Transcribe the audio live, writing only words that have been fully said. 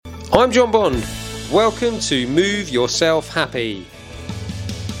I'm John Bond. Welcome to Move Yourself Happy.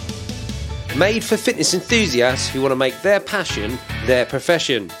 Made for fitness enthusiasts who want to make their passion their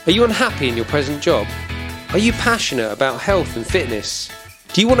profession. Are you unhappy in your present job? Are you passionate about health and fitness?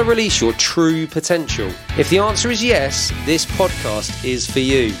 Do you want to release your true potential? If the answer is yes, this podcast is for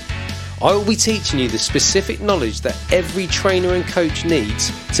you. I will be teaching you the specific knowledge that every trainer and coach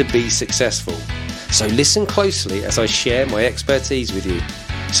needs to be successful. So listen closely as I share my expertise with you.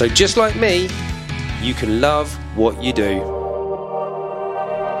 So just like me, you can love what you do.